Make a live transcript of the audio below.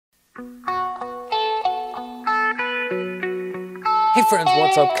Hey friends,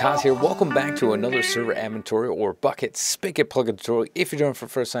 what's up? Kaz here. Welcome back to another server admin tutorial or bucket spigot plugin tutorial. If you're doing it for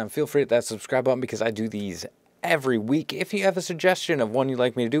the first time, feel free to hit that subscribe button because I do these every week. If you have a suggestion of one you'd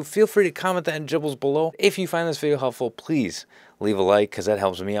like me to do, feel free to comment that in gibbles below. If you find this video helpful, please leave a like because that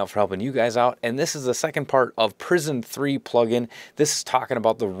helps me out for helping you guys out. And this is the second part of Prison 3 plugin. This is talking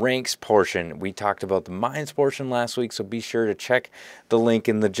about the ranks portion. We talked about the mines portion last week, so be sure to check the link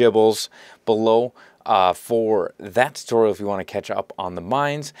in the gibbles below for that tutorial if you want to catch up on the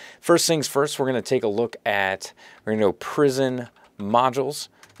mines. First things first, we're going to take a look at, we're going to go prison modules,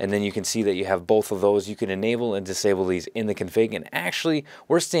 and then you can see that you have both of those. You can enable and disable these in the config, and actually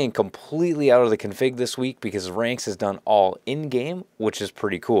we're staying completely out of the config this week because ranks is done all in-game, which is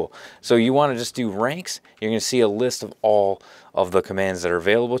pretty cool. So you want to just do ranks, you're going to see a list of all of the commands that are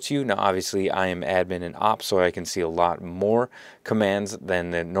available to you. Now obviously I am admin and ops, so I can see a lot more commands than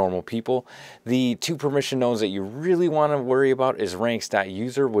the normal people. The two permission nodes that you really want to worry about is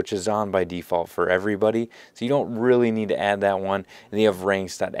ranks.user, which is on by default for everybody, so you don't really need to add that one. And you have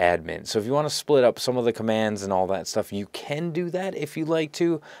ranks.admin. So if you want to split up some of the commands and all that stuff, you can do that if you like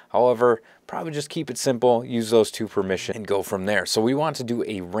to. However, probably just keep it simple, use those two permission and go from there. So we want to do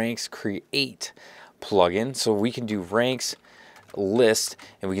a ranks create plugin, so we can do ranks list,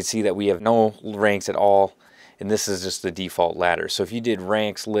 and we can see that we have no ranks at all, and this is just the default ladder. So if you did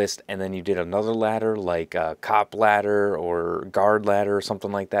ranks list and then you did another ladder like a cop ladder or guard ladder or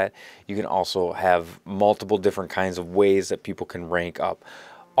something like that, you can also have multiple different kinds of ways that people can rank up.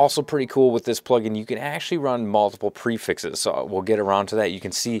 Also pretty cool with this plugin, you can actually run multiple prefixes, so we'll get around to that. You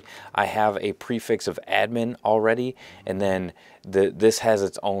can see I have a prefix of admin already, and then this has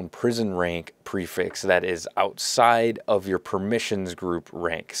its own prison rank prefix that is outside of your permissions group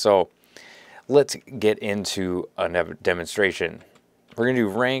rank. So let's get into a demonstration. We're going to do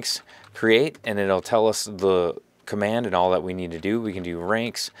ranks create, and it'll tell us the command and all that we need to do. We can do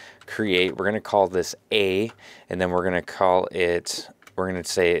ranks create. We're going to call this A, and then we're going to call it, we're going to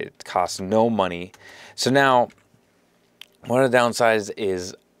say it costs no money. So now one of the downsides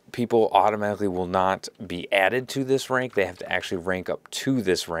is people automatically will not be added to this rank. They have to actually rank up to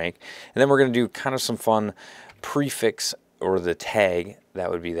this rank. And then we're going to do kind of some fun prefix, or the tag, that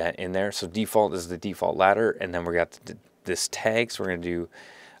would be that in there. So default is the default ladder, and then we got this tag, so we're going to do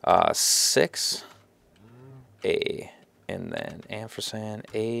 6 A, and then ampersand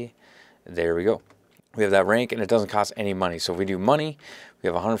A. There we go. We have that rank, and it doesn't cost any money. So if we do money, we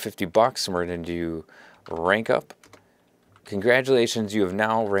have 150 bucks, and we're going to do rank up. Congratulations, you have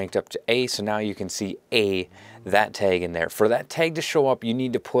now ranked up to A, so now you can see A, that tag in there. For that tag to show up, you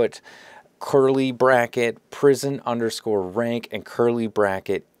need to put curly bracket prison underscore rank and curly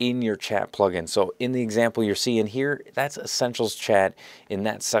bracket in your chat plugin. So in the example you're seeing here, that's essentials chat in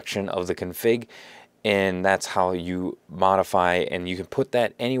that section of the config, and that's how you modify, and you can put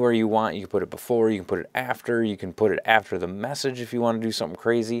that anywhere you want. You can put it before, you can put it after, you can put it after the message if you want to do something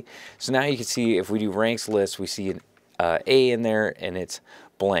crazy. So now you can see if we do ranks list, we see an A in there, and it's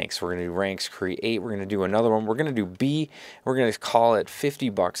blank. So we're going to do ranks create. We're going to do another one. We're going to do B. We're going to call it 50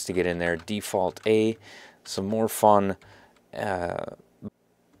 bucks to get in there. Default A. Some more fun. So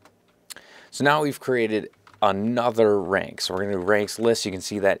now we've created another rank. So we're going to do ranks list. You can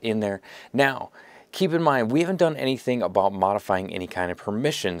see that in there. Now, keep in mind, we haven't done anything about modifying any kind of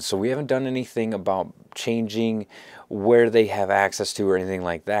permissions. So we haven't done anything about changing where they have access to or anything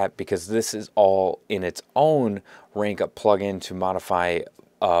like that, because this is all in its own rank up plugin to modify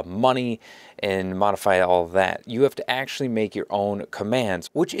money and modify all of that. You have to actually make your own commands,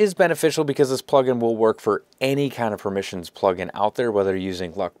 which is beneficial because this plugin will work for any kind of permissions plugin out there, whether you're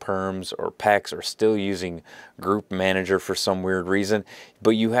using LuckPerms or PEX or still using Group Manager for some weird reason.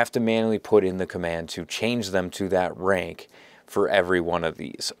 But you have to manually put in the command to change them to that rank for every one of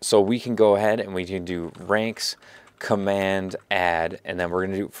these. So we can go ahead and we can do ranks command add, and then we're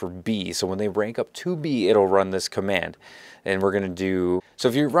going to do it for B. So when they rank up to B, it'll run this command. And we're going to do, so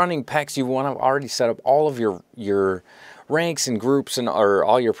if you're running PEX, you want to already set up all of your ranks and groups and or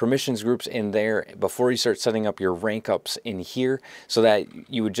all your permissions groups in there before you start setting up your rank ups in here, so that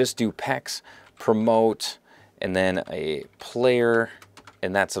you would just do PEX promote and then a player,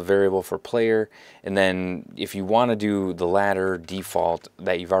 and that's a variable for player. And then if you want to do the ladder default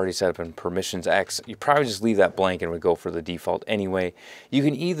that you've already set up in PermissionsEX, you probably just leave that blank and would go for the default anyway. You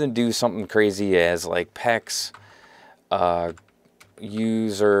can even do something crazy as like PEX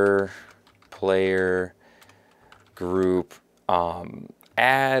user player group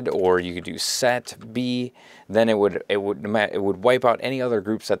add, or you could do set B. Then it would wipe out any other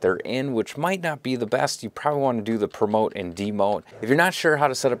groups that they're in, which might not be the best. You probably want to do the promote and demote. If you're not sure how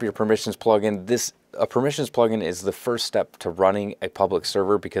to set up your permissions plugin, a permissions plugin is the first step to running a public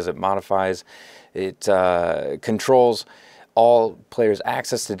server, because it modifies, it controls all players'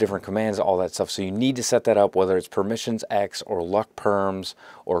 access to different commands, all that stuff. So you need to set that up, whether it's PermissionsEX or LuckPerms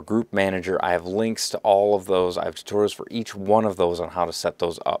or Group Manager. I have links to all of those. I have tutorials for each one of those on how to set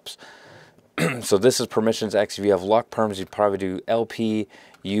those up. So this is PermissionsEX. If you have LuckPerms, you'd probably do LP,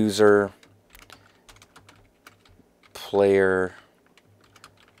 user, player,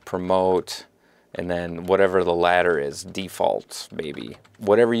 promote, and then whatever the ladder is, defaults, maybe.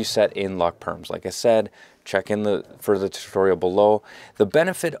 Whatever you set in LuckPerms. Like I said, check in for the tutorial below. The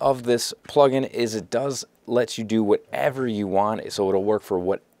benefit of this plugin is it does let you do whatever you want, so it'll work for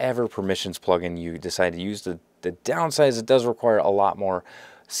whatever permissions plugin you decide to use. The downside is it does require a lot more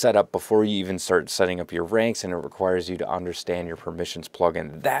setup before you even start setting up your ranks, and it requires you to understand your permissions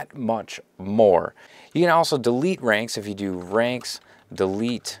plugin that much more. You can also delete ranks if you do ranks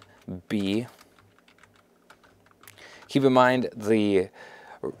delete B. Keep in mind the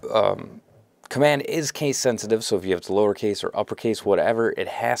command is case sensitive, so if you have to lowercase or uppercase, whatever, it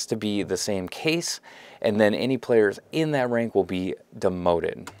has to be the same case, and then any players in that rank will be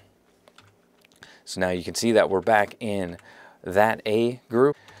demoted. So now you can see that we're back in that A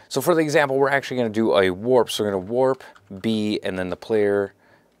group. So for the example, we're actually going to do a warp. So we're going to warp B, and then the player,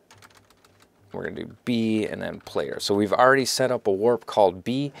 we're going to do B and then player. So we've already set up a warp called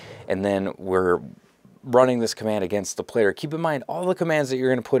B, and then we're running this command against the player. Keep in mind, all the commands that you're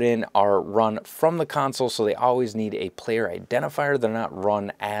going to put in are run from the console, so they always need a player identifier. They're not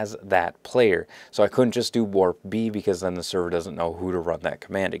run as that player. So I couldn't just do warp B, because then the server doesn't know who to run that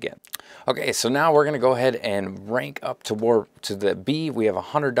command again. Okay, so now we're going to go ahead and rank up to warp to the B. We have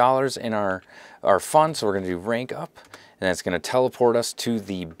 $100 in our fund, so we're going to do rank up, and that's going to teleport us to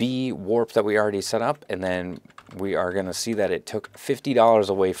the B warp that we already set up, and then we are going to see that it took $50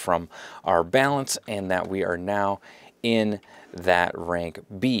 away from our balance, and that we are now in that rank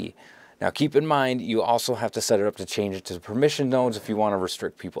B. Now keep in mind, you also have to set it up to change it to permission nodes if you want to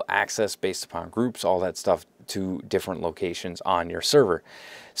restrict people access based upon groups, all that stuff, to different locations on your server.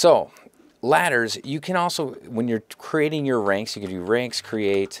 So ladders, you can also, when you're creating your ranks, you can do ranks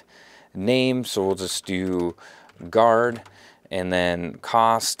create name, so we'll just do guard, and then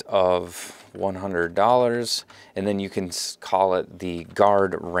cost of $100, and then you can call it the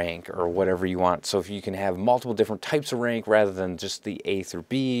guard rank or whatever you want. So if you can have multiple different types of rank rather than just the A through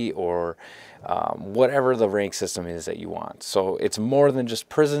B, or whatever the rank system is that you want. So it's more than just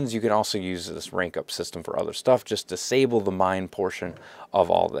prisons. You can also use this rank up system for other stuff. Just disable the mine portion of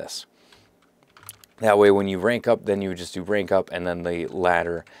all this. That way when you rank up, then you would just do rank up and then the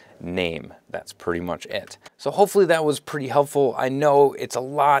ladder name. That's pretty much it. So hopefully that was pretty helpful. I know it's a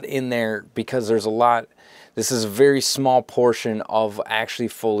lot in there because there's a lot. This is a very small portion of actually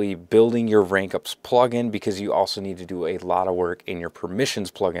fully building your rank ups plugin, because you also need to do a lot of work in your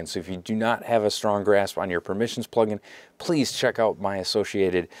permissions plugin. So if you do not have a strong grasp on your permissions plugin, please check out my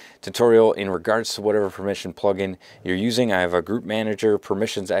associated tutorial in regards to whatever permission plugin you're using. I have a Group Manager,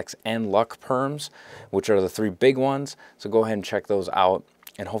 PermissionsEX, and LuckPerms, which are the three big ones. So go ahead and check those out,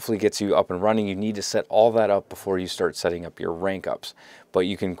 and hopefully gets you up and running. You need to set all that up before you start setting up your rank ups. But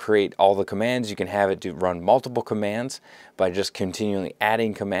you can create all the commands. You can have it to run multiple commands by just continually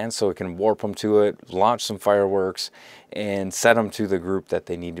adding commands, so it can warp them to it, launch some fireworks, and set them to the group that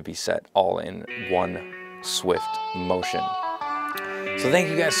they need to be set, all in one swift motion. So thank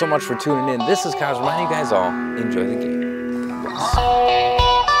you guys so much for tuning in. This is Kaz reminding you guys all, enjoy the game. Yes.